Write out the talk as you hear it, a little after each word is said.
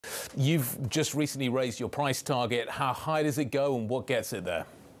You've just recently raised your price target. How high does it go and what gets it there?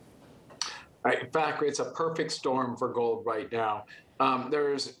 Right, in fact, it's a perfect storm for gold right now.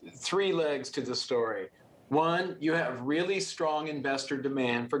 There's three legs to the story. One, you have really strong investor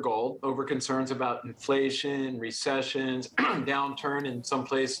demand for gold over concerns about inflation, recessions, downturn in some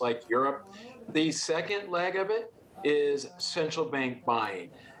place like Europe. The second leg of it is central bank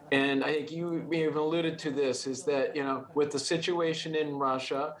buying. And I think you may have alluded to this, is that, with the situation in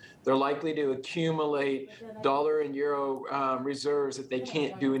Russia, they're likely to accumulate dollar and euro reserves that they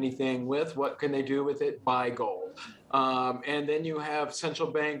can't do anything with. What can they do with it? Buy gold. And then you have central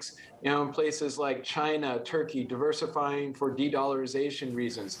banks, in places like China, Turkey, diversifying for de-dollarization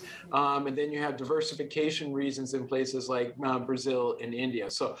reasons. And then you have diversification reasons in places like Brazil and India.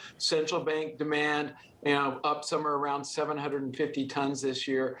 So central bank demand, up somewhere around 750 tons this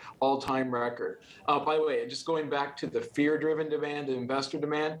year, all-time record. By the way, just going back to the fear-driven demand, the investor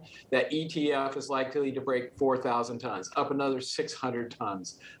demand, that ETF is likely to break 4,000 tons, up another 600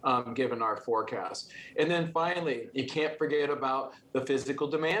 tons, given our forecast. And then finally, you can't forget about the physical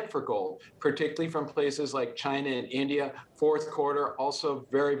demand for gold, particularly from places like China and India. Fourth quarter, also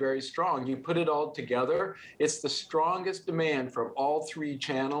very, very strong. You put it all together, it's the strongest demand from all three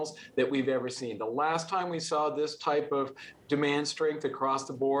channels that we've ever seen. The last time we saw this type of demand strength across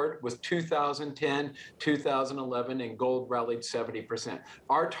the board was 2010, 2011, and gold rallied 70%.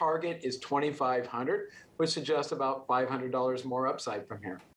 Our target is 2,500, which suggests about $500 more upside from here.